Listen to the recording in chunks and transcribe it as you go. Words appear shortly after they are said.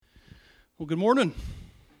Well, good morning.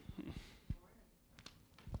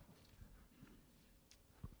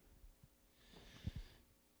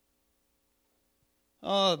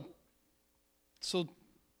 So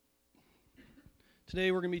today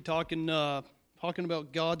we're going to be talking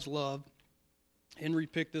about God's love. Henry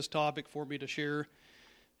picked this topic for me to share,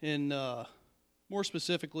 in more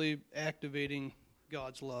specifically, activating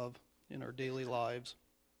God's love in our daily lives.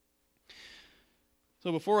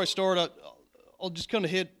 So before I start, I'll just kind of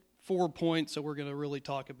hit 4 points that we're going to really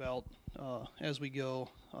talk about as we go.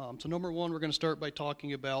 So number one, we're going to start by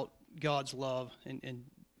talking about God's love and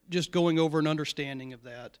just going over an understanding of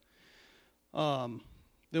that.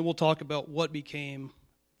 Then we'll talk about what became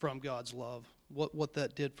from God's love, what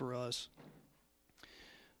that did for us.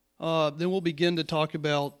 Then we'll begin to talk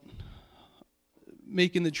about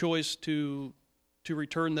making the choice to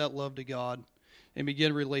return that love to God and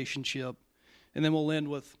begin a relationship. And then we'll end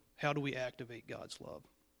with how do we activate God's love.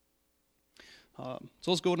 So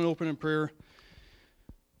let's go ahead and open in prayer.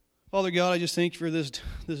 Father God, I just thank you for this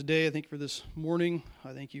day. I thank you for this morning.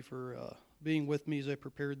 I thank you for being with me as I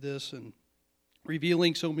prepared this and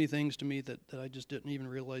revealing so many things to me that I just didn't even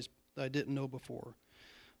realize that I didn't know before.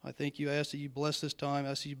 I thank you. I ask that you bless this time. I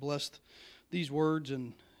ask that you bless these words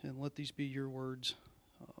and let these be your words.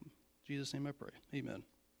 In Jesus' name I pray. Amen.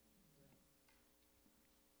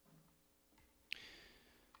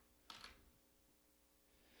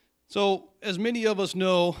 So, as many of us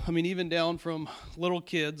know, even down from little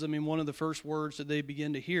kids, one of the first words that they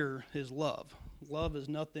begin to hear is love. Love is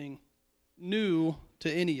nothing new to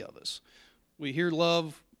any of us. We hear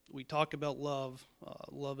love, we talk about love.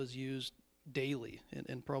 Love is used daily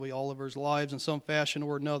in probably all of our lives in some fashion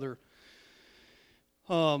or another.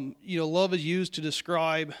 Love is used to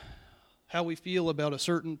describe how we feel about a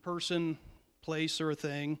certain person, place, or a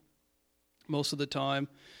thing most of the time.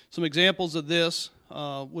 Some examples of this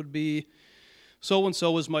would be,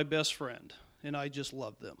 so-and-so is my best friend, and I just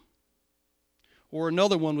love them. Or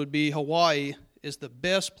another one would be, Hawaii is the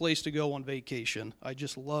best place to go on vacation. I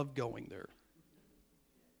just love going there.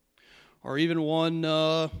 Or even one,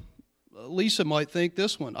 Lisa might think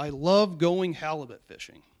this one, I love going halibut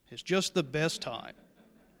fishing. It's just the best time.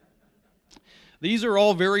 These are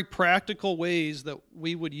all very practical ways that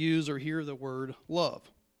we would use or hear the word love.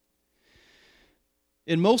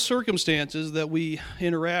 In most circumstances that we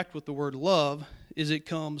interact with the word love, it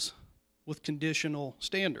comes with conditional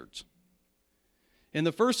standards. In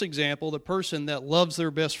the first example, the person that loves their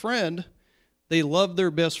best friend, they love their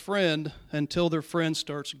best friend until their friend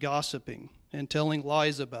starts gossiping and telling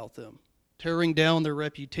lies about them, tearing down their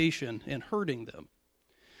reputation and hurting them.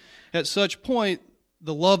 At such point,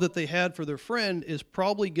 the love that they had for their friend is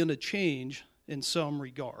probably going to change in some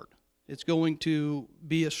regard. It's going to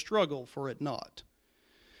be a struggle for it not.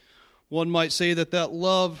 One might say that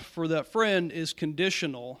love for that friend is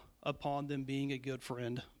conditional upon them being a good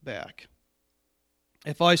friend back.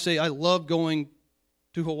 If I say I love going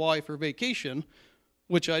to Hawaii for vacation,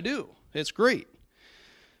 which I do, it's great.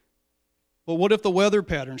 But what if the weather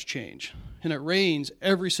patterns change and it rains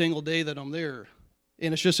every single day that I'm there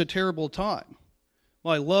and it's just a terrible time?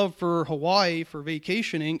 My love for Hawaii for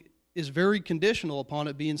vacationing is very conditional upon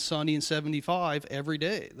it being sunny and 75 every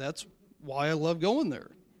day. That's why I love going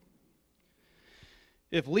there.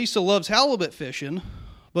 If Lisa loves halibut fishing,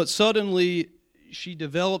 but suddenly she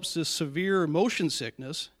develops this severe motion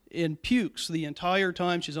sickness and pukes the entire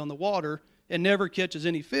time she's on the water and never catches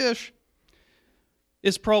any fish,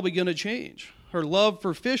 it's probably going to change. Her love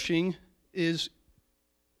for fishing is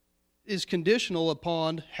conditional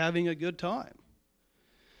upon having a good time.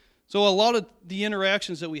 So a lot of the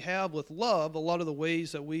interactions that we have with love, a lot of the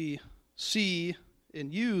ways that we see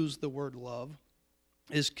and use the word love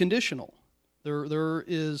is conditional. There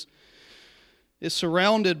is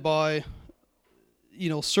surrounded by,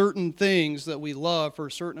 certain things that we love for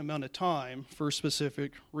a certain amount of time for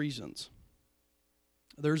specific reasons.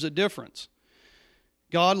 There's a difference.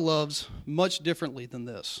 God loves much differently than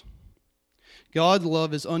this. God's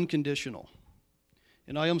love is unconditional,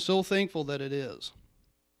 and I am so thankful that it is.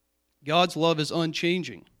 God's love is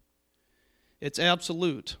unchanging. It's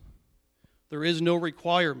absolute. There is no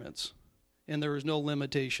requirements, and there is no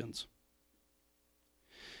limitations.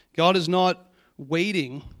 God is not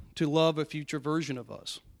waiting to love a future version of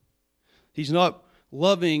us. He's not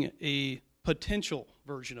loving a potential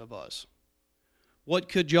version of us. What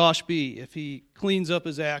could Josh be if he cleans up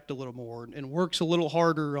his act a little more and works a little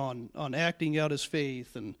harder on acting out his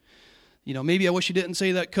faith? And, maybe I wish he didn't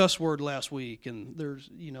say that cuss word last week. And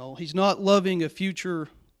he's not loving a future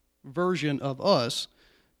version of us.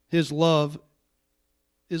 His love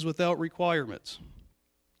is without requirements.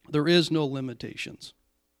 There is no limitations.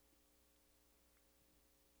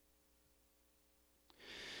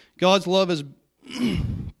 God's love is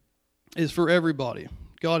is for everybody.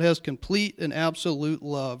 God has complete and absolute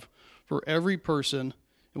love for every person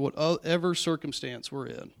in whatever circumstance we're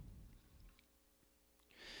in.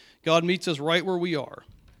 God meets us right where we are.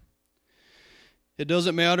 It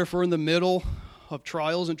doesn't matter if we're in the middle of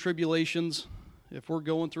trials and tribulations, if we're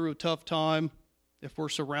going through a tough time, if we're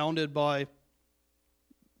surrounded by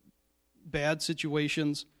bad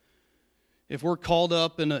situations, if we're called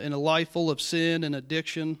up in a life full of sin and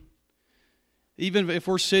addiction, even if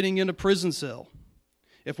we're sitting in a prison cell,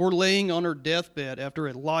 if we're laying on our deathbed after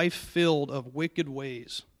a life filled of wicked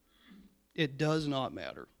ways, it does not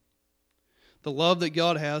matter. The love that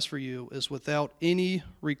God has for you is without any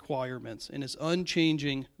requirements and is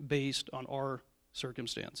unchanging based on our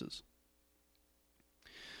circumstances.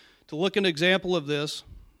 To look at an example of this,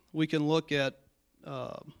 we can look at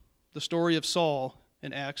the story of Saul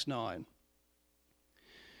in Acts 9.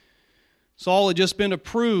 Saul did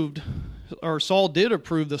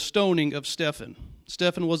approve the stoning of Stephen.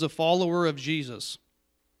 Stephen was a follower of Jesus.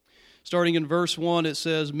 Starting in verse 1, it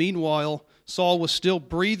says, "Meanwhile, Saul was still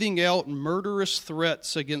breathing out murderous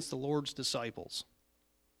threats against the Lord's disciples.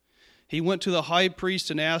 He went to the high priest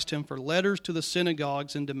and asked him for letters to the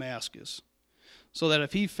synagogues in Damascus, so that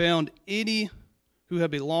if he found any who had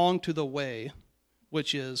belonged to the way,"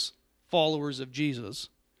 which is followers of Jesus,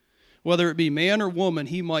 "whether it be man or woman,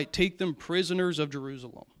 he might take them prisoners of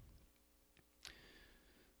Jerusalem."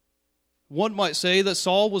 One might say that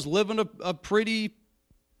Saul was living a pretty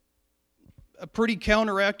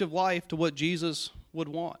counteractive life to what Jesus would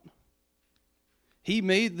want. He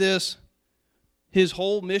made this, his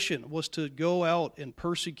whole mission was to go out and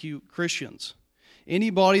persecute Christians.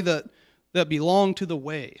 Anybody that belonged to the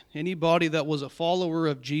way, anybody that was a follower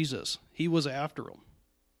of Jesus, he was after them.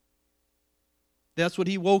 That's what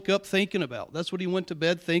he woke up thinking about. That's what he went to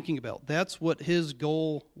bed thinking about. That's what his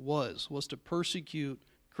goal was to persecute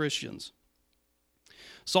Christians.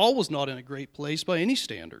 Saul was not in a great place by any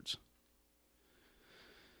standards.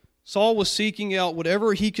 Saul was seeking out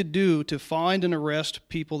whatever he could do to find and arrest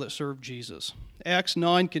people that served Jesus. Acts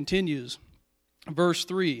 9 continues, verse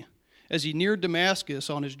 3, "As he neared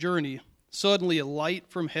Damascus on his journey, suddenly a light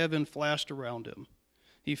from heaven flashed around him.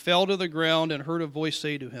 He fell to the ground and heard a voice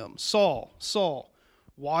say to him, 'Saul, Saul,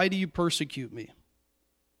 why do you persecute me?'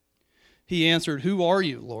 He answered, 'Who are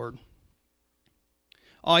you, Lord?'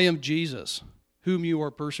 'I am Jesus, whom you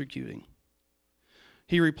are persecuting.'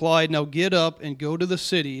 He replied, 'Now get up and go to the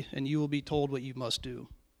city, and you will be told what you must do.'"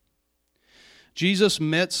 Jesus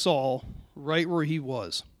met Saul right where he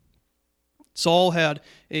was. Saul had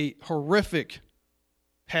a horrific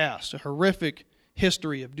past, a horrific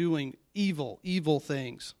history of doing evil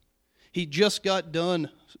things. He just got done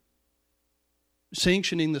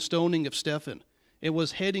sanctioning the stoning of Stephen and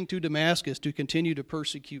was heading to Damascus to continue to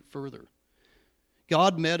persecute further.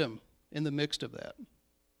 God met him in the midst of that.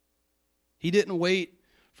 He didn't wait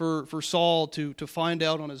for Saul to find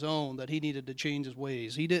out on his own that he needed to change his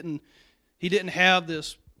ways. He didn't have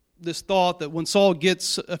this thought that when Saul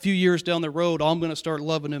gets a few years down the road, I'm going to start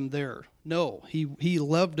loving him there. No, he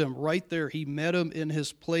loved him right there. He met him in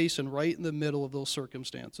his place and right in the middle of those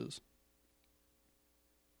circumstances.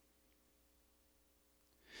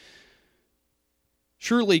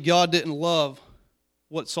 Surely God didn't love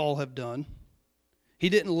what Saul had done. He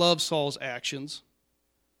didn't love Saul's actions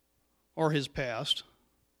or his past,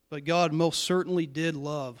 but God most certainly did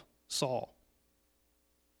love Saul.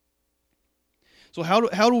 So how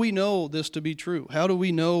do we know this to be true? How do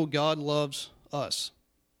we know God loves us?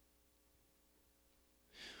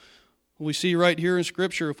 We see right here in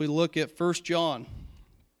Scripture, if we look at 1 John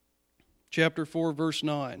chapter 4, verse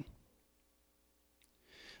 9.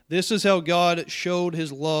 "This is how God showed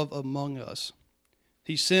his love among us.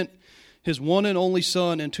 He sent his one and only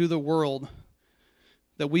Son into the world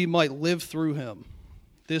that we might live through him.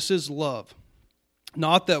 This is love.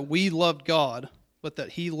 Not that we loved God, but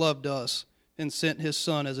that he loved us and sent his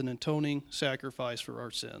Son as an atoning sacrifice for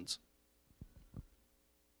our sins."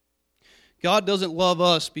 God doesn't love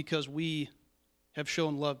us because we have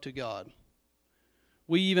shown love to God.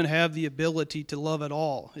 We even have the ability to love at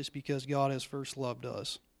all. It's because God has first loved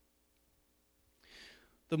us.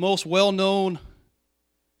 The most well-known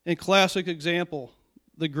and classic example,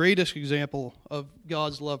 the greatest example of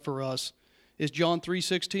God's love for us, is John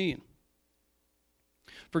 3:16.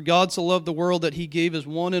 "For God so loved the world that he gave his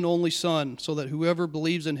one and only Son, so that whoever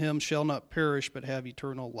believes in him shall not perish but have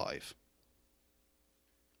eternal life."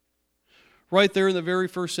 Right there in the very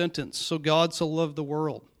first sentence, "So God so loved the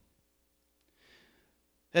world."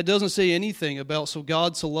 That doesn't say anything about so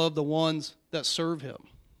God so loved the ones that serve him.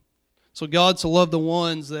 So God so loved the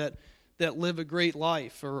ones that that live a great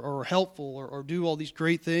life or are helpful or do all these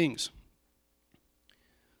great things.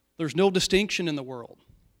 There's no distinction in the world.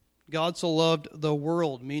 God so loved the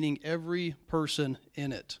world, meaning every person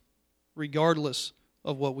in it, regardless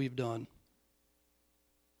of what we've done.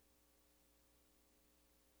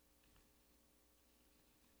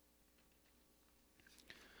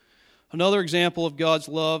 Another example of God's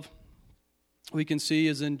love we can see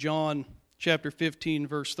is in John chapter 15,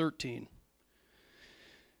 verse 13.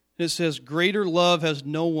 It says, "Greater love has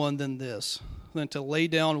no one than this, than to lay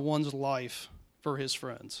down one's life for his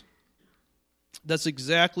friends." That's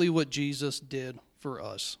exactly what Jesus did for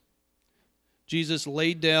us. Jesus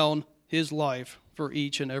laid down his life for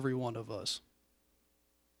each and every one of us.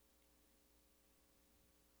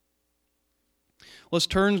 Let's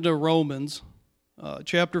turn to Romans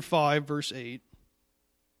chapter 5, verse 8.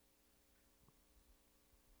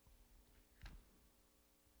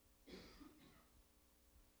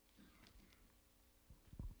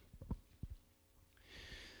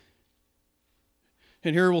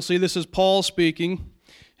 And here we'll see this is Paul speaking.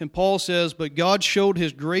 And Paul says, "But God showed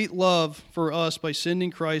his great love for us by sending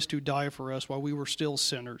Christ to die for us while we were still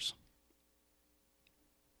sinners."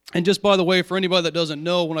 And just by the way, for anybody that doesn't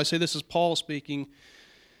know, when I say this is Paul speaking,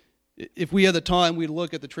 if we had the time, we'd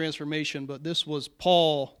look at the transformation. But this was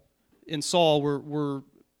Paul and Saul were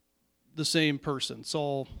the same person.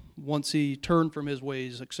 Saul, once he turned from his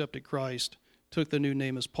ways, accepted Christ, took the new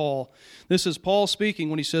name as Paul. This is Paul speaking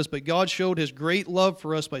when he says, "But God showed his great love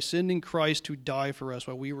for us by sending Christ to die for us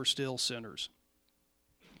while we were still sinners."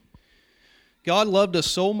 God loved us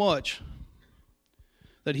so much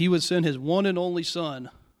that he would send his one and only Son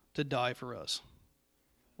to die for us.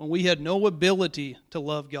 When we had no ability to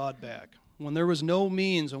love God back, when there was no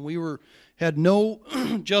means, and had no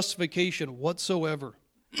justification whatsoever,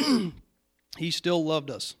 he still loved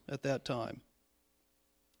us at that time.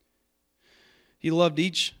 He loved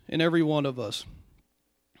each and every one of us.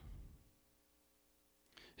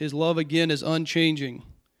 His love, again, is unchanging.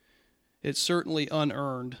 It's certainly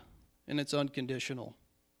unearned, and it's unconditional.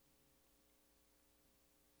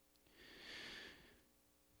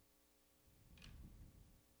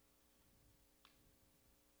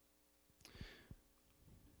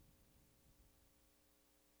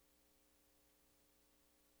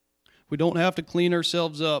 We don't have to clean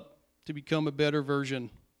ourselves up to become a better version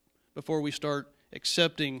before we start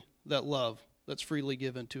accepting that love that's freely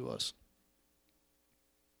given to us.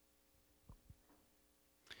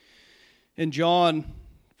 In John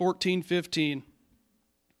 14:15,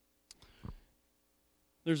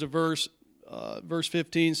 there's a verse, verse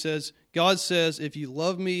 15 says, "God says, if you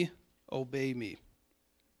love me, obey me."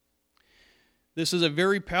 This is a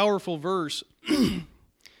very powerful verse,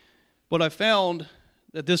 but I found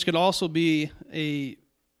that this could also be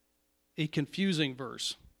a confusing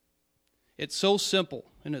verse. It's so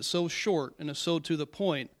simple, and it's so short, and it's so to the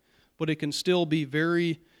point, but it can still be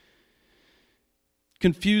very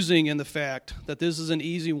confusing in the fact that this is an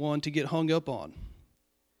easy one to get hung up on.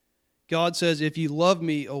 God says, if you love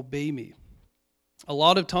me, obey me. A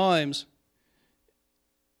lot of times,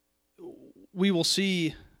 we will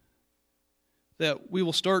see that we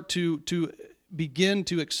will start to begin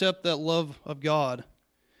to accept that love of God,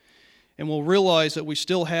 and we'll realize that we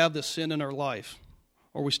still have this sin in our life,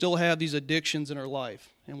 or we still have these addictions in our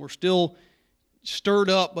life, and we're still stirred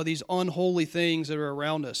up by these unholy things that are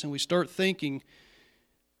around us, and we start thinking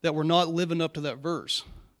that we're not living up to that verse.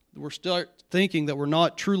 We start thinking that we're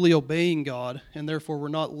not truly obeying God, and therefore we're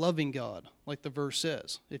not loving God, like the verse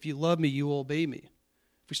says. If you love me, you will obey me.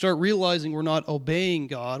 If we start realizing we're not obeying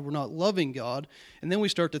God, we're not loving God, and then we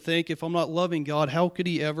start to think, if I'm not loving God, how could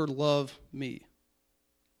he ever love me?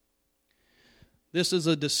 This is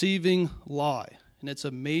a deceiving lie. And it's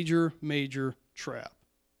a major, major trap.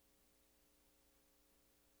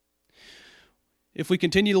 If we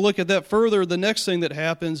continue to look at that further, the next thing that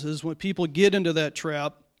happens is when people get into that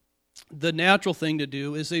trap, the natural thing to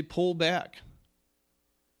do is they pull back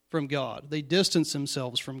from God. They distance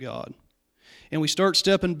themselves from God. And we start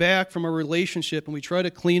stepping back from our relationship, and we try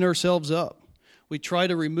to clean ourselves up. We try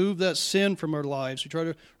to remove that sin from our lives. We try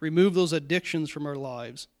to remove those addictions from our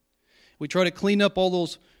lives. We try to clean up all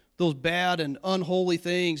those bad and unholy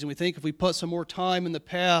things, and we think if we put some more time in the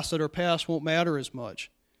past that our past won't matter as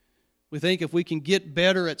much. We think if we can get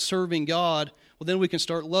better at serving God, well, then we can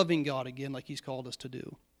start loving God again like he's called us to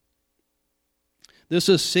do. This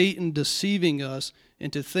is Satan deceiving us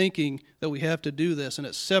into thinking that we have to do this, and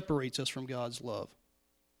it separates us from God's love.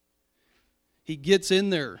 He gets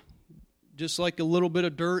in there just like a little bit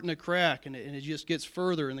of dirt in a crack, and it just gets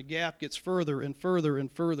further, and the gap gets further and further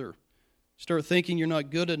and further. Start thinking you're not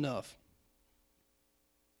good enough.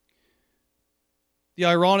 The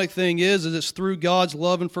ironic thing is it's through God's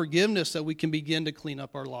love and forgiveness that we can begin to clean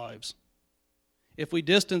up our lives. If we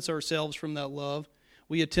distance ourselves from that love,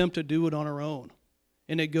 we attempt to do it on our own,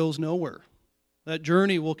 and it goes nowhere. That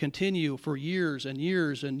journey will continue for years and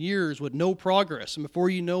years and years with no progress. And before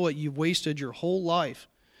you know it, you've wasted your whole life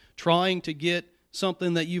trying to get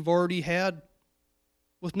something that you've already had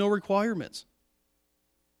with no requirements.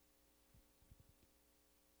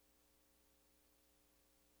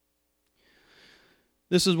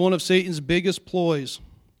 This is one of Satan's biggest ploys.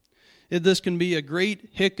 This can be a great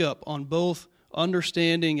hiccup on both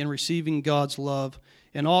understanding and receiving God's love,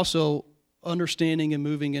 and also understanding and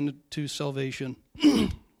moving into salvation,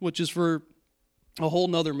 which is for a whole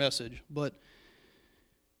nother message. But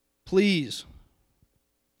please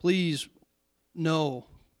know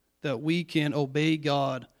that we can obey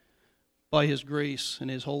God by His grace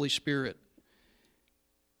and His Holy Spirit.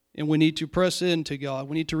 And we need to press into God.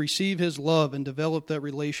 We need to receive His love and develop that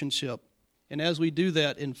relationship. And as we do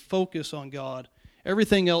that and focus on God,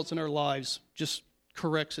 everything else in our lives just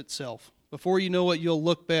corrects itself. Before you know it, you'll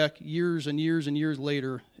look back years and years and years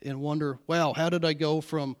later and wonder, wow, how did I go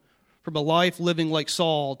from a life living like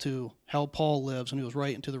Saul to how Paul lives when he was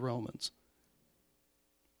writing to the Romans?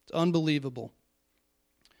 It's unbelievable.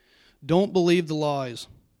 Don't believe the lies.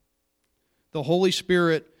 The Holy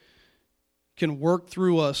Spirit can work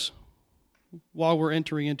through us while we're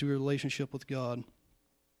entering into a relationship with God.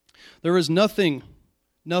 There is nothing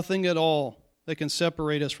at all that can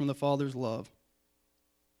separate us from the Father's love.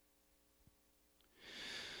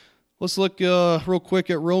 Let's look real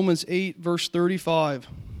quick at Romans 8, verse 35.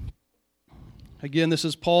 Again, this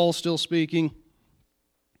is Paul still speaking.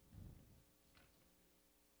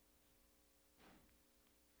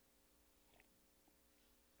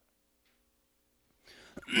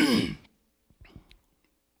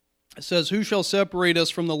 It says, "Who shall separate us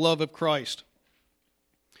from the love of Christ?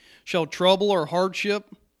 Shall trouble or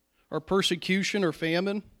hardship or persecution or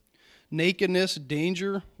famine, nakedness,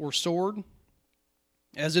 danger, or sword?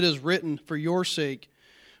 As it is written, for your sake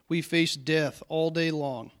we face death all day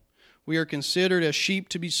long. We are considered as sheep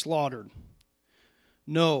to be slaughtered.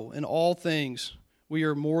 No, in all things we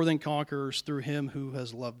are more than conquerors through Him who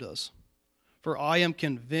has loved us. For I am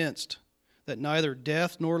convinced that neither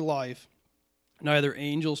death nor life, neither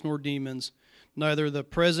angels nor demons, neither the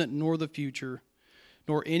present nor the future,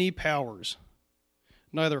 nor any powers,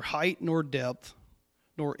 neither height nor depth,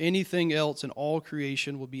 nor anything else in all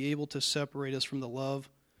creation will be able to separate us from the love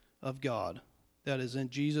of God that is in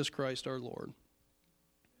Jesus Christ our Lord."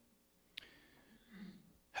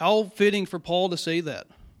 How fitting for Paul to say that.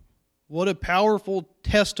 What a powerful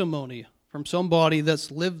testimony from somebody that's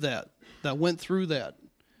lived that went through that,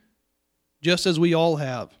 just as we all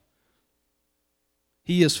have.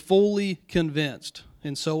 He is fully convinced,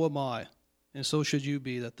 and so am I, and so should you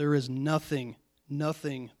be, that there is nothing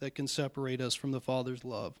that can separate us from the Father's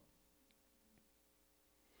love.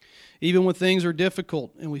 Even when things are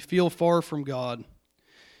difficult and we feel far from God,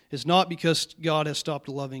 it's not because God has stopped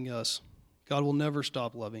loving us. God will never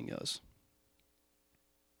stop loving us.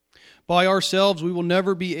 By ourselves, we will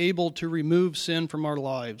never be able to remove sin from our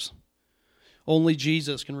lives. Only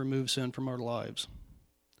Jesus can remove sin from our lives.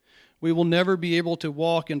 We will never be able to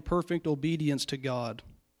walk in perfect obedience to God.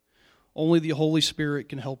 Only the Holy Spirit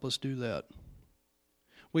can help us do that.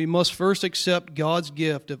 We must first accept God's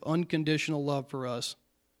gift of unconditional love for us,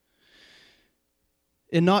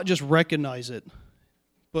 and not just recognize it,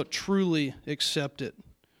 but truly accept it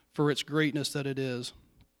for its greatness that it is.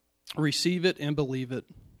 Receive it and believe it.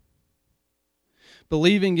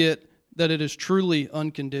 Believing it, that it is truly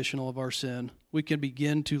unconditional of our sin, we can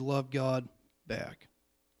begin to love God back.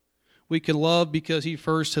 We can love because He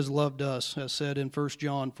first has loved us, as said in 1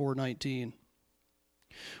 John 4:19.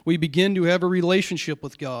 We begin to have a relationship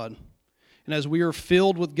with God. And as we are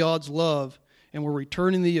filled with God's love and we're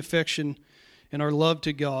returning the affection and our love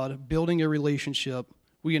to God, building a relationship,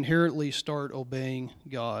 we inherently start obeying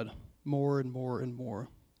God more and more and more.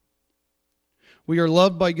 We are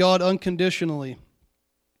loved by God unconditionally.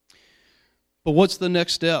 But what's the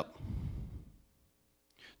next step?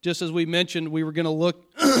 Just as we mentioned, we were going to look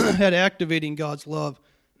at activating God's love.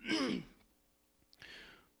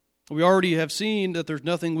 We already have seen that there's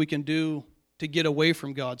nothing we can do to get away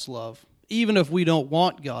from God's love. Even if we don't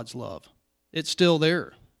want God's love, it's still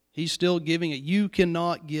there. He's still giving it. You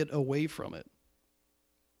cannot get away from it.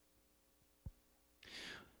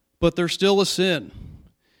 But there's still a sin.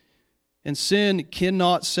 And sin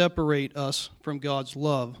cannot separate us from God's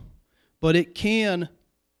love. But it can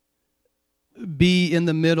be in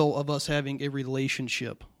the middle of us having a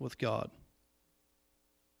relationship with God.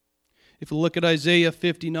 If we look at Isaiah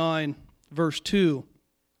 59, verse 2,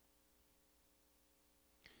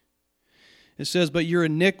 It says, "But your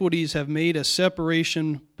iniquities have made a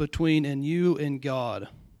separation between you and God."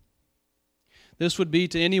 This would be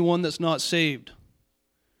to anyone that's not saved.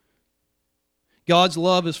 God's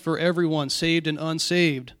love is for everyone, saved and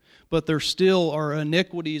unsaved, but there still are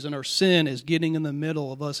iniquities, and our sin is getting in the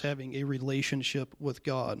middle of us having a relationship with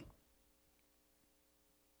God.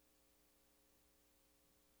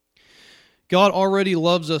 God already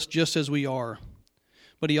loves us just as we are,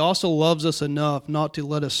 but He also loves us enough not to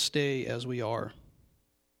let us stay as we are.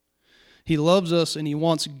 He loves us and He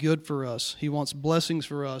wants good for us. He wants blessings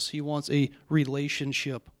for us. He wants a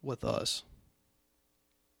relationship with us.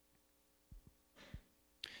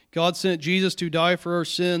 God sent Jesus to die for our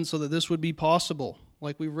sins so that this would be possible,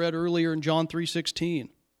 like we read earlier in John 3:16.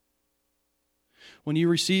 When you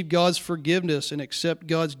receive God's forgiveness and accept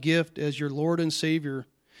God's gift as your Lord and Savior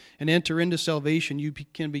and enter into salvation, you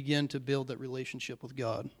can begin to build that relationship with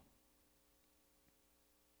God.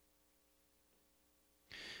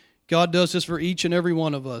 God does this for each and every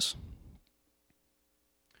one of us.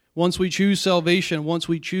 Once we choose salvation, once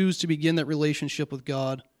we choose to begin that relationship with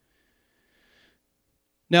God,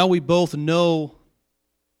 now we both know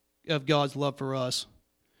of God's love for us.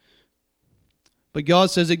 But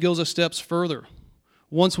God says it goes a step further.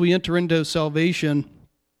 Once we enter into salvation,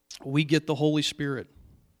 we get the Holy Spirit.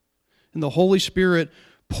 And the Holy Spirit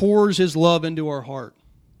pours His love into our heart.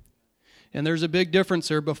 And there's a big difference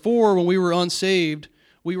there. Before, when we were unsaved,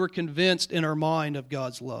 we were convinced in our mind of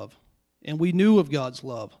God's love. And we knew of God's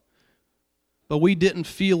love. But we didn't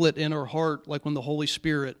feel it in our heart like when the Holy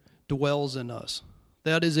Spirit dwells in us.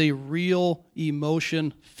 That is a real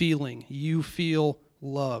emotion feeling. You feel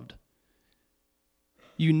loved.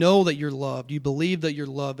 You know that you're loved. You believe that you're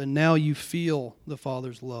loved. And now you feel the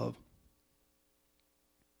Father's love.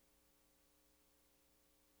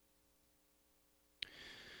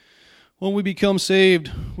 When we become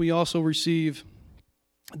saved, we also receive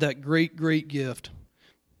that great, great gift.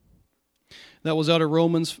 That was out of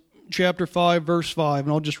Romans chapter 5, verse 5.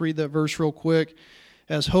 And I'll just read that verse real quick.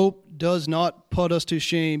 "As hope does not put us to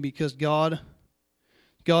shame, because God's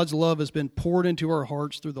love has been poured into our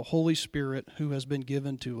hearts through the Holy Spirit who has been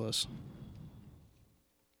given to us."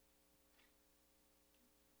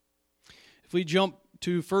 If we jump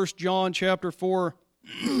to 1 John chapter 4,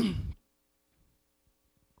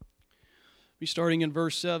 be starting in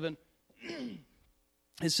verse 7.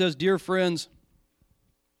 It says, "Dear friends,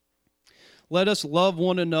 let us love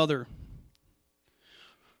one another,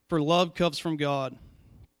 for love comes from God.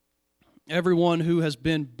 Everyone who has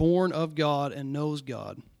been born of God and knows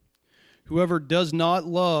God. Whoever does not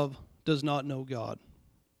love does not know God,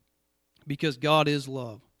 because God is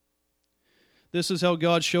love. This is how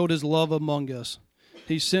God showed His love among us.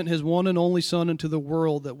 He sent His one and only Son into the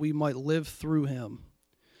world that we might live through Him.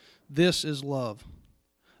 This is love.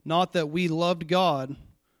 Not that we loved God,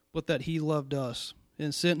 but that He loved us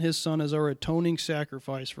and sent His Son as our atoning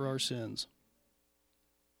sacrifice for our sins."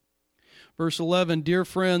 Verse 11, "Dear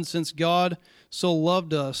friends, since God so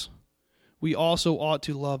loved us, we also ought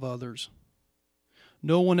to love others.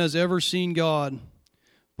 No one has ever seen God,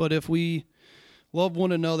 but if we love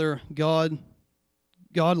one another, God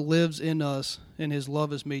lives in us, and His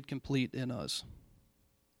love is made complete in us."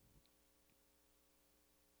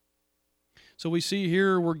 So we see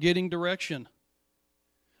here we're getting direction.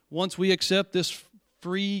 Once we accept this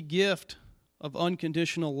free gift of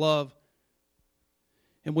unconditional love,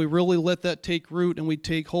 and we really let that take root and we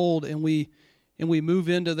take hold and we move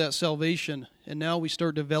into that salvation, and now we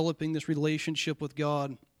start developing this relationship with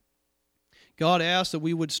God. God asks that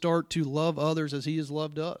we would start to love others as He has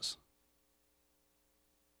loved us.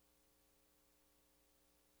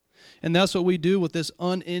 And that's what we do with this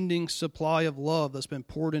unending supply of love that's been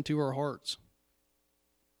poured into our hearts.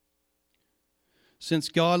 Since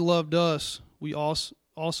God loved us, we also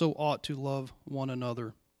ought to love one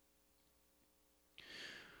another.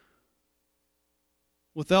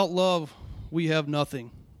 Without love, we have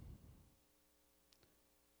nothing.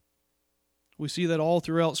 We see that all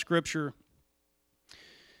throughout Scripture.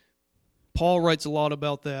 Paul writes a lot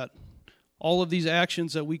about that. All of these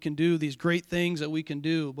actions that we can do, these great things that we can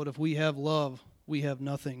do, but if we have love, we have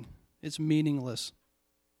nothing. It's meaningless.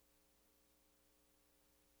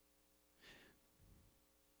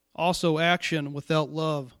 Also, action without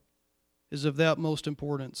love is of that most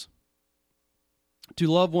importance. To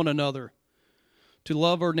love one another, to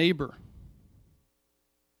love our neighbor.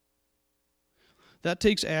 That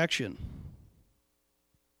takes action.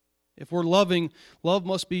 If we're loving, love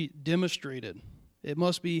must be demonstrated. It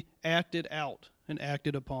must be acted out and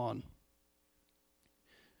acted upon.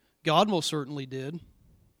 God most certainly did.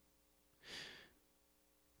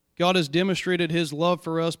 God has demonstrated His love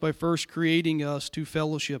for us by first creating us to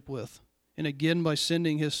fellowship with, and again by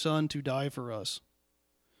sending His Son to die for us.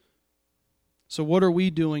 So what are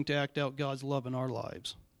we doing to act out God's love in our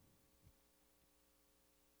lives?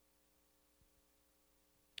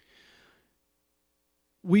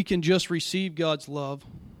 We can just receive God's love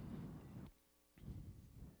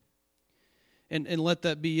and let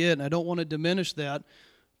that be it. And I don't want to diminish that,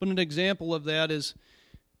 but an example of that is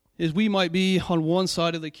we might be on one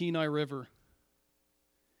side of the Kenai River,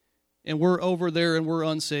 and we're over there and we're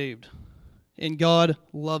unsaved. And God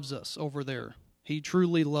loves us over there. He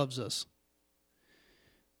truly loves us.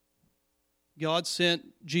 God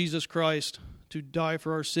sent Jesus Christ to die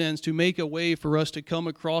for our sins, to make a way for us to come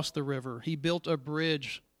across the river. He built a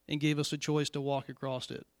bridge and gave us a choice to walk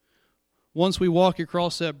across it. Once we walk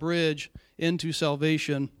across that bridge into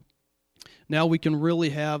salvation, now we can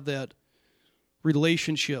really have that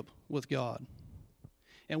relationship with God.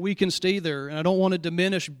 And we can stay there. And I don't want to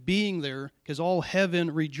diminish being there, because all heaven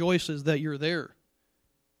rejoices that you're there.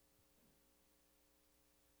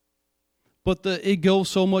 But it goes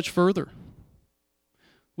so much further.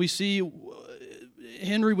 We see,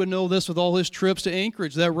 Henry would know this with all his trips to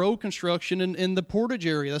Anchorage, that road construction in the Portage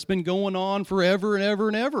area. That's been going on forever and ever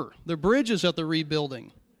and ever. The bridges that they're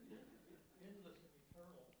rebuilding.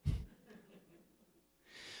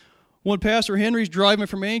 When Pastor Henry's driving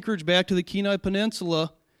from Anchorage back to the Kenai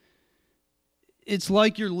Peninsula, it's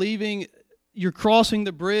like you're crossing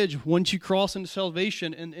the bridge once you cross into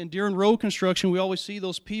salvation. And during road construction, we always see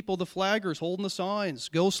those people, the flaggers, holding the signs,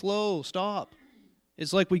 go slow, stop.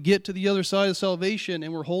 It's like we get to the other side of salvation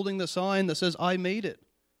and we're holding the sign that says, I made it.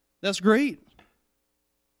 That's great.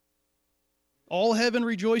 All heaven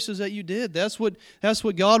rejoices that you did. That's what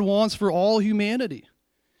God wants for all humanity.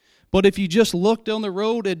 But if you just look down the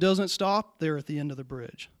road, it doesn't stop there at the end of the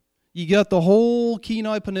bridge. You got the whole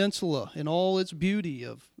Kenai Peninsula and all its beauty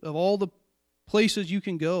of all the places you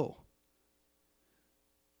can go.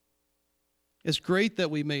 It's great that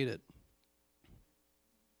we made it.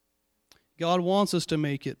 God wants us to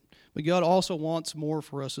make it, but God also wants more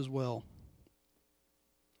for us as well.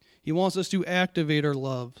 He wants us to activate our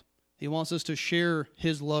love. He wants us to share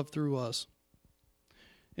His love through us.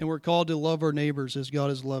 And we're called to love our neighbors as God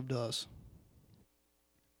has loved us.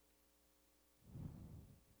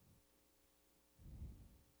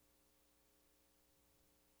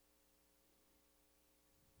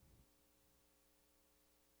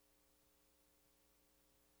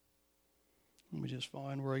 Let me just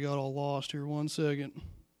find where I got all lost here 1 second.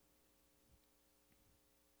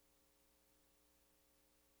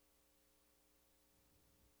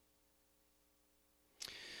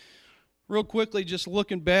 Real quickly, just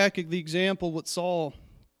looking back at the example with Saul.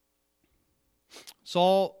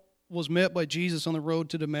 Saul was met by Jesus on the road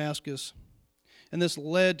to Damascus, and this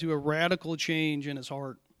led to a radical change in his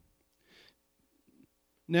heart.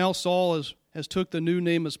 Now Saul has took the new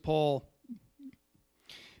name as Paul.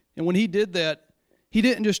 And when he did that, he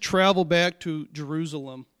didn't just travel back to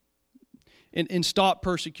Jerusalem and stop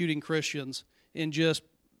persecuting Christians and just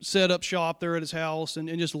set up shop there at his house and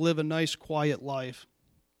just live a nice, quiet life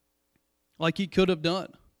like he could have done.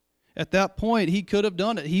 At that point, he could have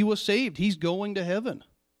done it. He was saved. He's going to heaven.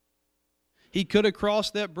 He could have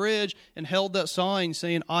crossed that bridge and held that sign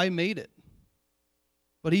saying, I made it.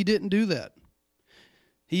 But he didn't do that.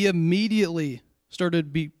 He immediately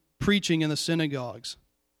started preaching in the synagogues.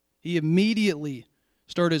 He immediately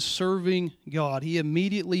started serving God. He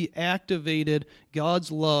immediately activated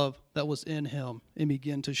God's love that was in him and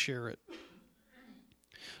began to share it.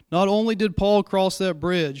 Not only did Paul cross that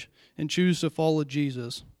bridge and choose to follow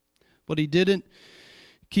Jesus, but he didn't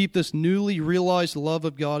keep this newly realized love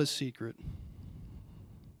of God a secret.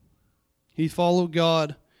 He followed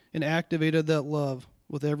God and activated that love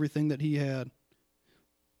with everything that he had.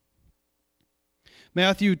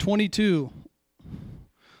 Matthew 22.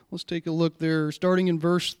 Let's take a look there, starting in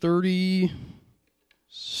verse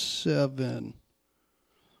 37.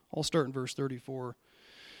 I'll start in verse 34.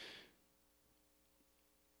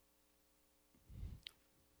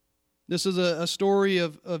 This is a story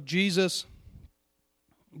of Jesus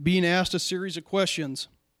being asked a series of questions.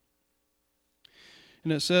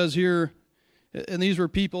 And it says here, and these were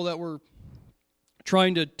people that were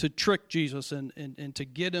trying to trick Jesus and to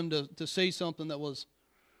get him to say something that was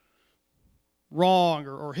wrong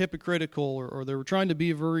or hypocritical, or they were trying to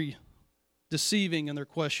be very deceiving in their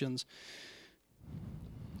questions.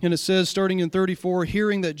 And it says, starting in 34,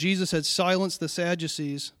 hearing that Jesus had silenced the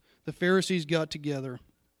Sadducees, the Pharisees got together.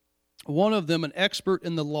 One of them, an expert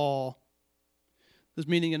in the law, as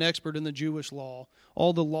meaning an expert in the Jewish law.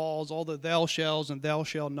 All the laws, all the thou shalls and thou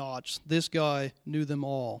shalt nots. This guy knew them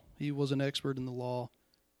all. He was an expert in the law.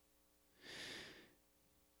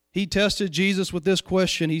 He tested Jesus with this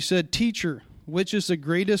question. He said, "Teacher, which is the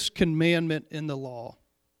greatest commandment in the law?"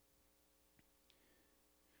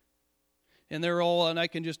 And they're all, and I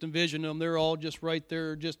can just envision them, they're all just right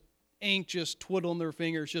there, just anxious, twiddling their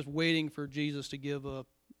fingers, just waiting for Jesus to give a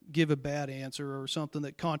bad answer or something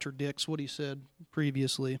that contradicts what he said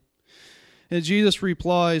previously. And Jesus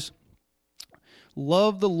replies,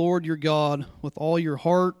 "Love the Lord your God with all your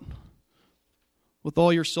heart, with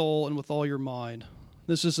all your soul, and with all your mind.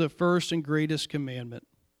 This is the first and greatest commandment."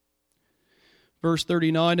 Verse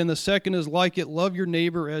 39, "And the second is like it, love your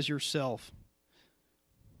neighbor as yourself."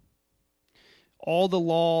 All the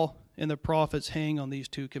law and the prophets hang on these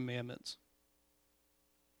two commandments.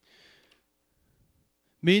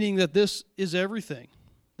 Meaning that this is everything,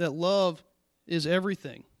 that love is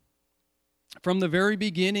everything. From the very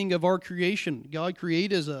beginning of our creation, God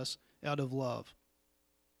created us out of love.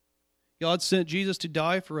 God sent Jesus to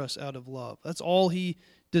die for us out of love. That's all he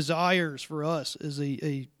desires for us, is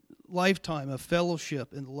a lifetime of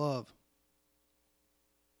fellowship and love.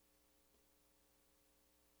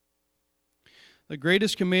 The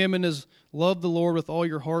greatest commandment is love the Lord with all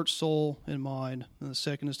your heart, soul, and mind. And the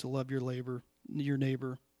second is to love your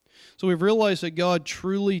neighbor. So we've realized that God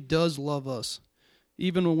truly does love us,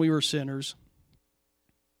 even when we were sinners.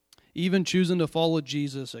 Even choosing to follow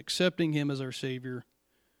Jesus, accepting him as our Savior.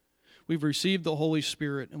 We've received the Holy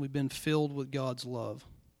Spirit, and we've been filled with God's love.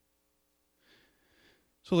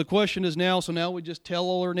 So the question is now we just tell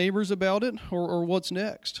all our neighbors about it, or what's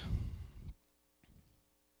next?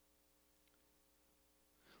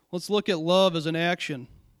 Let's look at love as an action.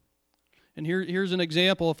 And here's an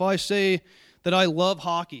example. If I say that I love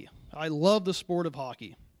hockey, I love the sport of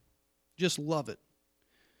hockey, just love it,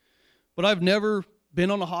 but I've never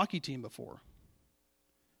been on a hockey team before,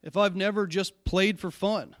 if I've never just played for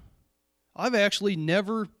fun, I've actually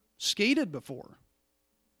never skated before,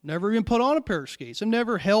 never even put on a pair of skates, I've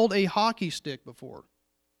never held a hockey stick before,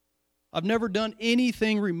 I've never done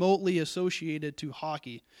anything remotely associated to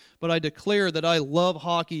hockey, but I declare that I love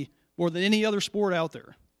hockey more than any other sport out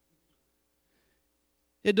there.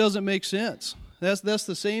 It doesn't make sense. That's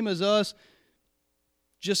the same as us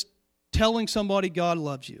just telling somebody God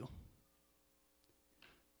loves you.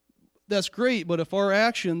 That's great, but if our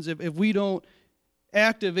actions, if we don't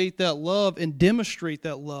activate that love and demonstrate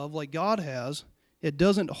that love like God has, it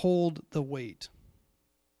doesn't hold the weight.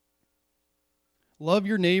 Love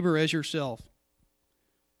your neighbor as yourself.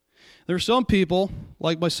 There's some people,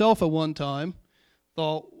 like myself at one time,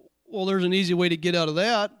 thought, well, there's an easy way to get out of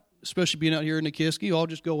that, especially being out here in Nikiski. I'll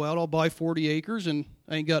just go out, I'll buy 40 acres, and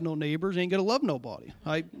I ain't got no neighbors, ain't got to love nobody.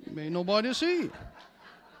 I ain't nobody to see.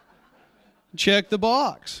 Check the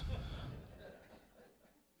box.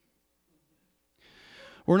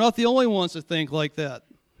 We're not the only ones that think like that.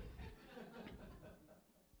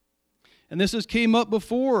 And this has came up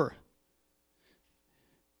before.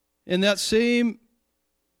 And that same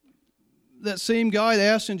guy that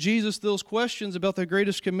asked Jesus those questions about the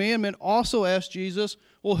greatest commandment also asked Jesus,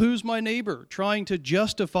 well, who's my neighbor? Trying to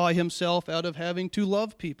justify himself out of having to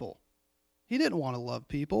love people. He didn't want to love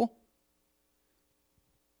people.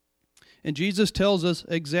 And Jesus tells us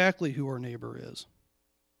exactly who our neighbor is.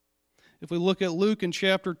 If we look at Luke in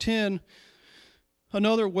chapter 10,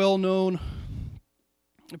 another well-known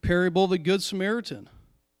parable of the Good Samaritan,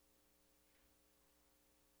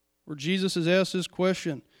 where Jesus is asked this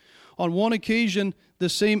question. On one occasion, the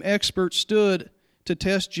same expert stood to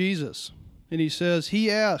test Jesus. And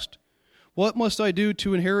he asked, what must I do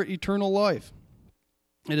to inherit eternal life?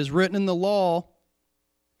 It is written in the law,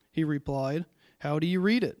 he replied. How do you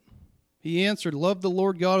read it? He answered, love the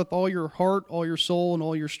Lord God with all your heart, all your soul, and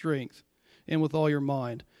all your strength, and with all your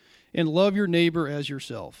mind. And love your neighbor as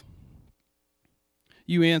yourself.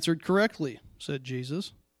 You answered correctly, said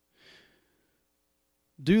Jesus.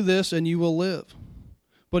 Do this and you will live.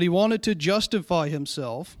 But he wanted to justify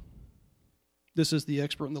himself. This is the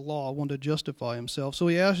expert in the law, wanted to justify himself. So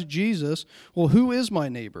he asked Jesus, well, who is my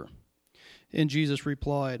neighbor? And Jesus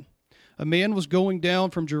replied, a man was going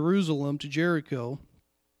down from Jerusalem to Jericho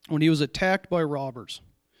when he was attacked by robbers.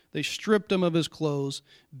 They stripped him of his clothes,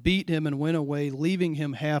 beat him, and went away, leaving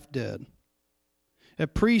him half dead. A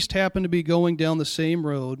priest happened to be going down the same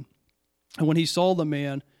road, and when he saw the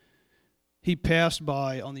man, he passed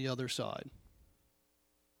by on the other side.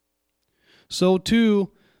 So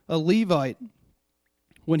too, a Levite,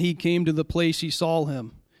 when he came to the place, he saw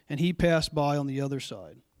him, and he passed by on the other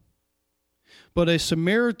side. But a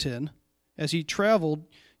Samaritan, as he traveled,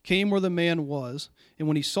 came where the man was, And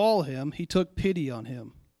when he saw him, he took pity on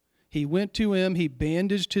him. He went to him, he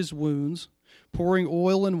bandaged his wounds, pouring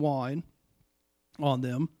oil and wine on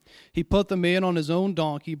them. He put the man on his own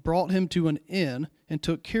donkey, brought him to an inn, and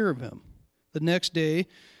took care of him. The next day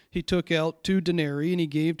he took out 2 denarii, and he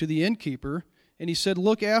gave to the innkeeper, and he said,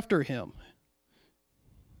 "Look after him.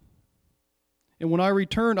 And when I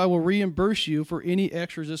return, I will reimburse you for any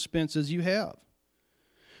extra expenses you have."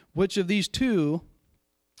 Which of these 2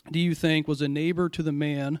 do you think was a neighbor to the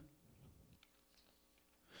man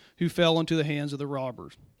who fell into the hands of the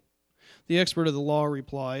robbers? The expert of the law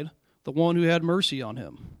replied, "The one who had mercy on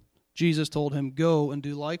him." Jesus told him, "Go and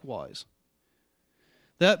do likewise."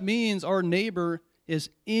 That means our neighbor is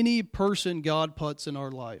any person God puts in our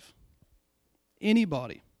life.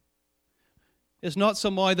 Anybody. It's not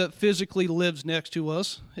somebody that physically lives next to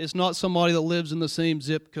us. It's not somebody that lives in the same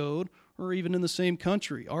zip code or even in the same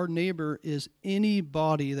country. Our neighbor is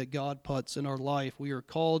anybody that God puts in our life. We are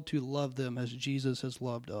called to love them as Jesus has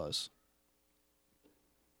loved us.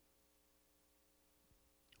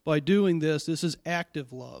 By doing this is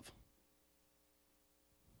active love.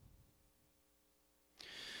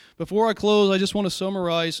 Before I close, I just want to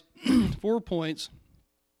summarize 4 points.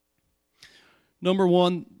 Number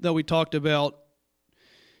 1 that we talked about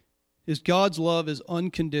is God's love is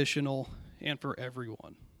unconditional and for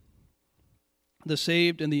everyone, the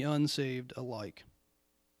saved and the unsaved alike.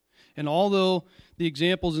 And although the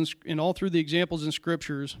examples and all through the examples in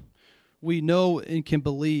Scriptures, we know and can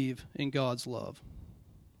believe in God's love.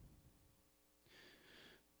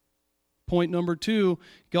 Point number 2,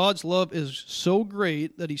 God's love is so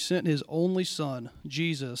great that he sent his only Son,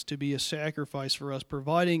 Jesus, to be a sacrifice for us,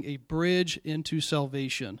 providing a bridge into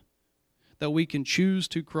salvation that we can choose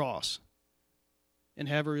to cross and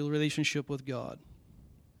have a relationship with God.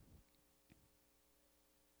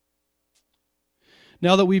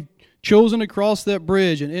 Now that we've chosen to cross that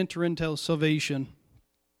bridge and enter into salvation,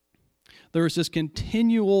 there is this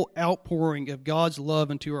continual outpouring of God's love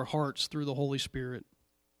into our hearts through the Holy Spirit.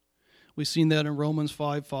 We've seen that in Romans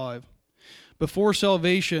 5:5. Before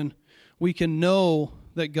salvation, we can know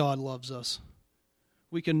that God loves us.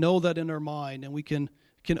 We can know that in our mind, and we can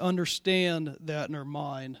understand that in our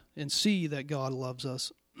mind and see that God loves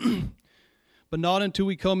us. But not until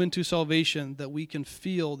we come into salvation that we can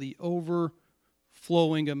feel the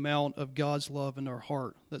overflowing amount of God's love in our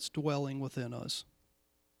heart that's dwelling within us.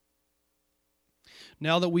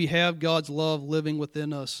 Now that we have God's love living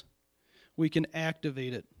within us, we can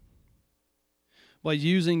activate it by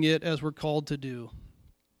using it as we're called to do.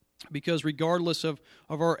 Because regardless of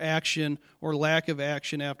our action or lack of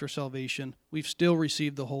action after salvation, we've still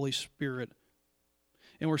received the Holy Spirit.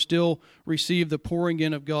 And we're still received the pouring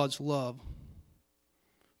in of God's love.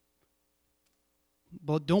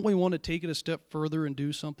 But don't we want to take it a step further and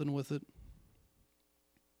do something with it?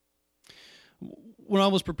 When I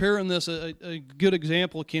was preparing this, a good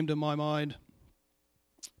example came to my mind.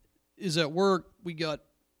 Is at work, we got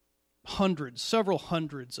several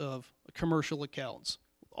hundreds of commercial accounts,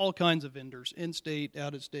 all kinds of vendors, in-state,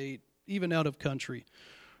 out-of-state, even out of country,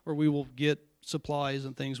 where we will get supplies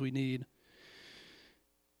and things we need.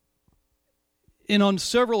 And on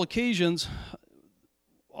several occasions,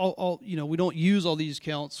 we don't use all these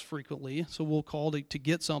accounts frequently, so we'll call to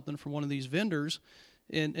get something from one of these vendors,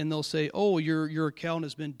 and they'll say, "Oh, your account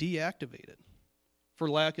has been deactivated for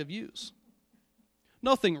lack of use."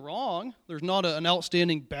 Nothing wrong. There's not an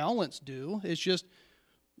outstanding balance due. It's just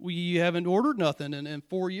we haven't ordered nothing in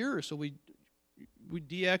 4 years, so we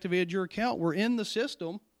deactivated your account. We're in the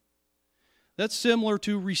system. That's similar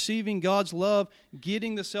to receiving God's love,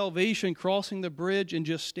 getting the salvation, crossing the bridge, and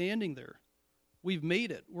just standing there. We've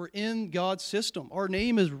made it. We're in God's system. Our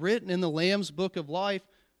name is written in the Lamb's Book of Life,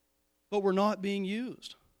 but we're not being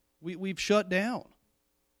used. We've shut down.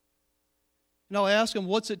 And I'll ask them,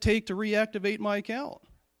 what's it take to reactivate my account?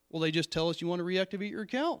 Well, they just tell us, you want to reactivate your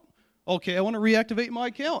account. Okay, I want to reactivate my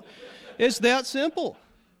account. It's that simple.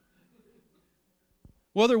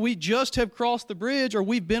 Whether we just have crossed the bridge or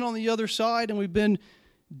we've been on the other side and we've been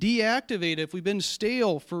deactivated, if we've been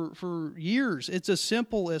stale for years, it's as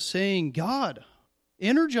simple as saying, "God,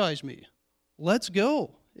 energize me. Let's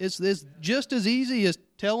go." It's just as easy as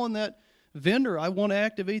telling that vendor, "I want to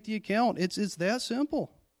activate the account." It's that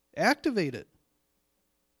simple. Activate it.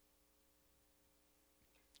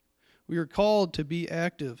 We are called to be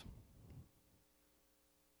active.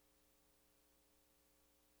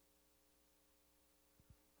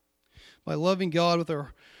 By loving God with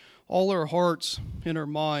all our hearts and our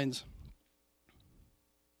minds,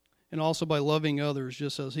 and also by loving others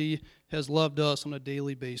just as He has loved us on a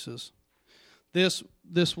daily basis. This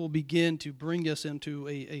will begin to bring us into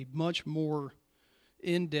a much more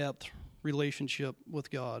in-depth relationship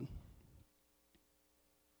with God.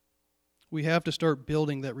 We have to start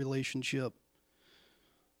building that relationship.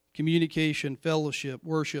 Communication, fellowship,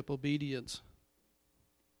 worship, obedience.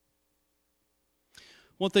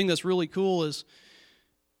 One thing that's really cool is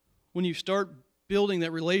when you start building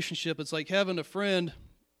that relationship, it's like having a friend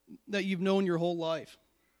that you've known your whole life.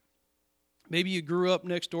 Maybe you grew up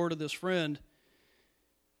next door to this friend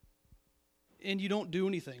and you don't do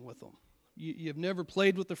anything with them. You've never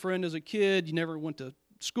played with the friend as a kid. You never went to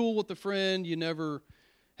school with the friend. You never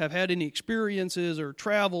have had any experiences or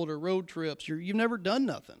traveled or road trips. You've never done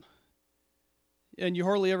nothing. And you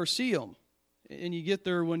hardly ever see them. And you get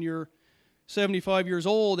there when you're 75 years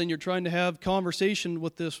old and you're trying to have conversation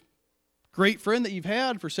with this great friend that you've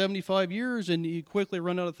had for 75 years, and you quickly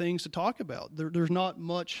run out of things to talk about. There's not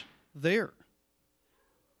much there.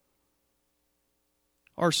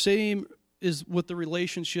 Our same is with the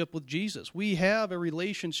relationship with Jesus. We have a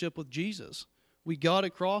relationship with Jesus. We got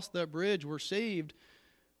across that bridge. We're saved,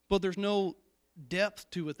 but there's no depth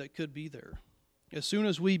to it that could be there. As soon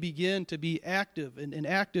as we begin to be active and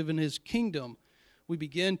active in His kingdom, we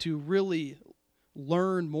begin to really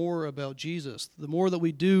learn more about Jesus. The more that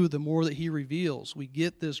we do, the more that He reveals. We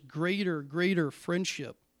get this greater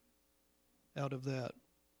friendship out of that.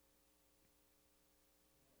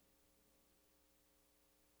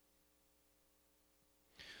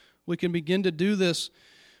 We can begin to do this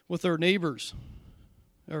with our neighbors,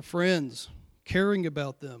 our friends, caring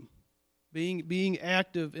about them, being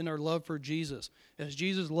active in our love for Jesus. As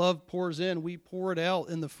Jesus' love pours in, we pour it out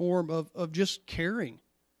in the form of just caring.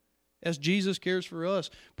 As Jesus cares for us,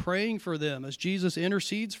 praying for them, as Jesus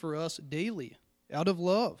intercedes for us daily out of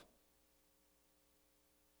love.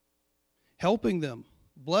 Helping them,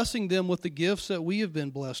 blessing them with the gifts that we have been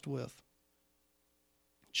blessed with.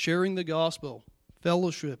 Sharing the gospel,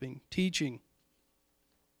 fellowshipping, teaching.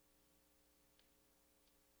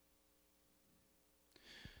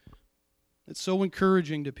 It's so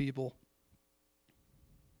encouraging to people.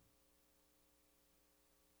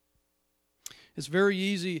 It's very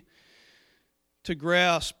easy to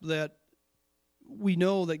grasp that we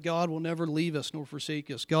know that God will never leave us nor forsake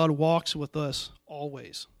us. God walks with us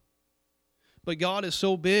always. But God is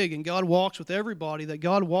so big and God walks with everybody that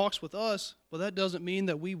God walks with us, but that doesn't mean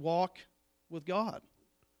that we walk with God.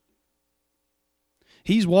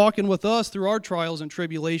 He's walking with us through our trials and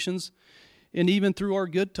tribulations and even through our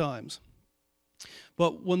good times.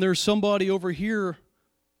 But when there's somebody over here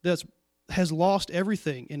that has lost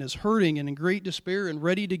everything and is hurting and in great despair and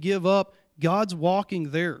ready to give up, God's walking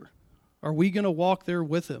there. Are we going to walk there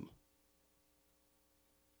with Him?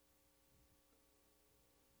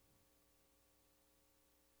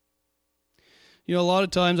 You know, a lot of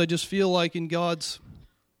times I just feel like in God's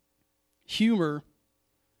humor,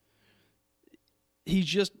 He's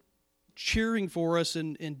just cheering for us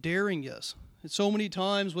and daring us. And so many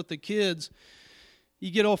times with the kids,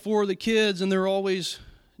 you get all four of the kids and they're always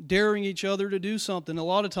daring each other to do something. A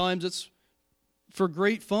lot of times it's for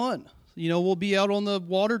great fun. You know, we'll be out on the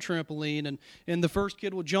water trampoline and the first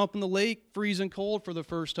kid will jump in the lake freezing cold for the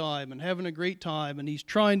first time and having a great time. And he's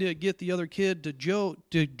trying to get the other kid to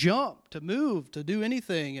jump, to move, to do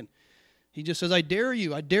anything. And he just says, I dare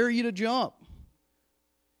you to jump.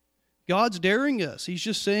 God's daring us. He's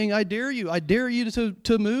just saying, I dare you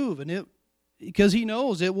to move. And because He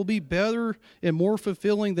knows it will be better and more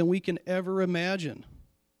fulfilling than we can ever imagine.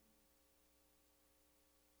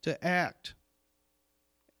 To act.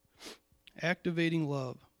 Activating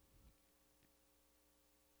love.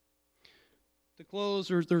 To close,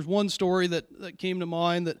 there's one story that came to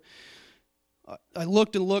mind that I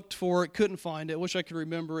looked and looked for it, couldn't find it. I wish I could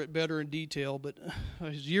remember it better in detail, but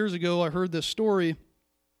years ago I heard this story,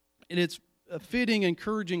 and it's a fitting,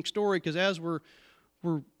 encouraging story because as we're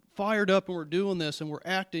fired up and we're doing this and we're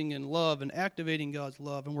acting in love and activating God's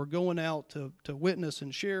love and we're going out to witness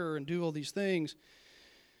and share and do all these things,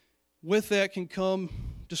 with that can come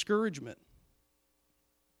discouragement.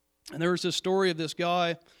 And there was this story of this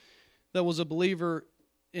guy that was a believer,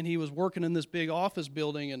 and he was working in this big office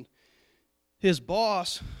building, and his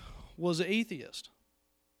boss was an atheist.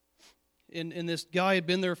 And this guy had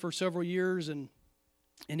been there for several years, and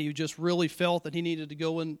he just really felt that he needed to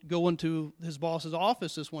go into his boss's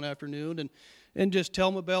office this one afternoon and just tell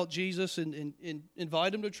him about Jesus and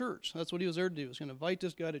invite him to church. That's what he was there to do. He was going to invite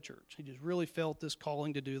this guy to church. He just really felt this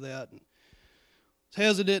calling to do that. And was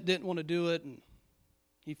hesitant, didn't want to do it, and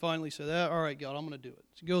he finally said, all right, God, I'm going to do it.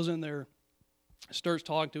 So he goes in there, starts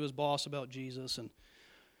talking to his boss about Jesus, and,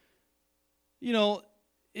 you know,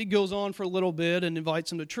 it goes on for a little bit and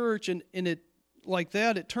invites him to church, and it like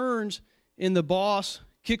that, it turns, and the boss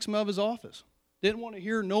kicks him out of his office. Didn't want to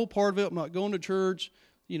hear no part of it. I'm not going to church.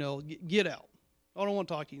 Get out. I don't want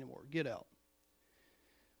to talk to you anymore. Get out.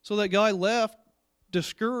 So that guy left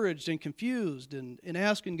discouraged and confused and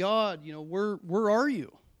asking God, where are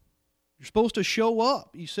you? You're supposed to show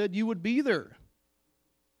up. You said you would be there.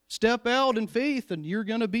 Step out in faith and you're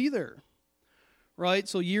going to be there. Right?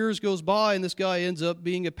 So years goes by and this guy ends up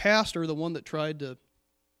being a pastor, the one that tried to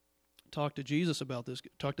talk to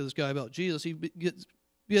this guy about Jesus. He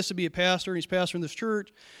gets to be a pastor, and he's pastoring this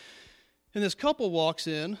church. And this couple walks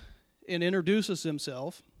in and introduces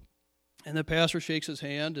himself. And the pastor shakes his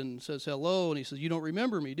hand and says hello, and he says, "You don't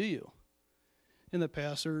remember me, do you?" And the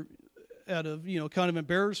pastor, out of kind of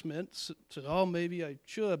embarrassment, said, "Oh, maybe I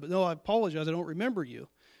should, but no, I apologize, I don't remember you."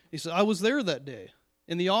 He said, "I was there that day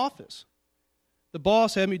in the office. The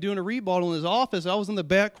boss had me doing a remodel in his office. I was in the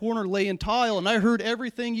back corner laying tile, and I heard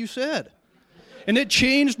everything you said, and it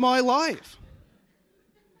changed my life.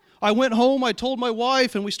 I went home, I told my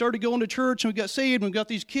wife, and we started going to church, and we got saved, and we got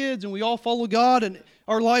these kids, and we all follow God, and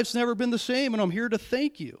our life's never been the same, and I'm here to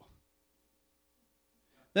thank you."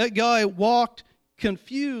 That guy walked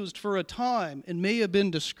confused for a time and may have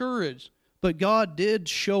been discouraged, but God did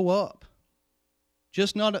show up.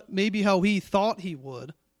 Just not maybe how he thought he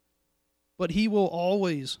would, but he will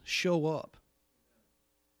always show up.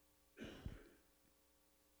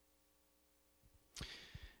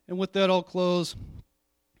 And with that, I'll close.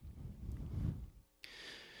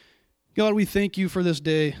 God, we thank you for this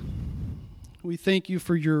day. We thank you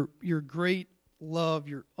for your great love,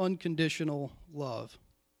 your unconditional love.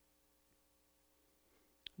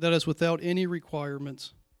 That is without any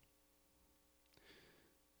requirements.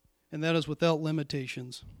 And that is without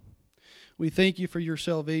limitations. We thank you for your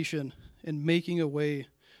salvation and making a way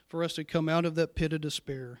for us to come out of that pit of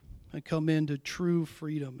despair and come into true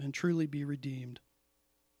freedom and truly be redeemed.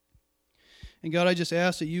 And God, I just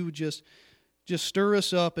ask that you would just stir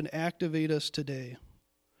us up and activate us today.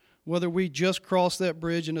 Whether we just crossed that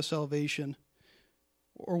bridge into salvation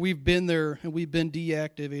or we've been there and we've been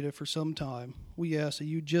deactivated for some time, we ask that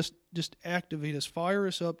you just activate us, fire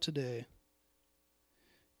us up today.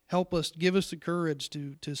 Help us, give us the courage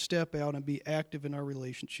to step out and be active in our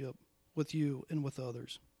relationship with you and with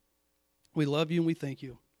others. We love you and we thank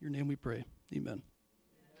you. In your name we pray. Amen.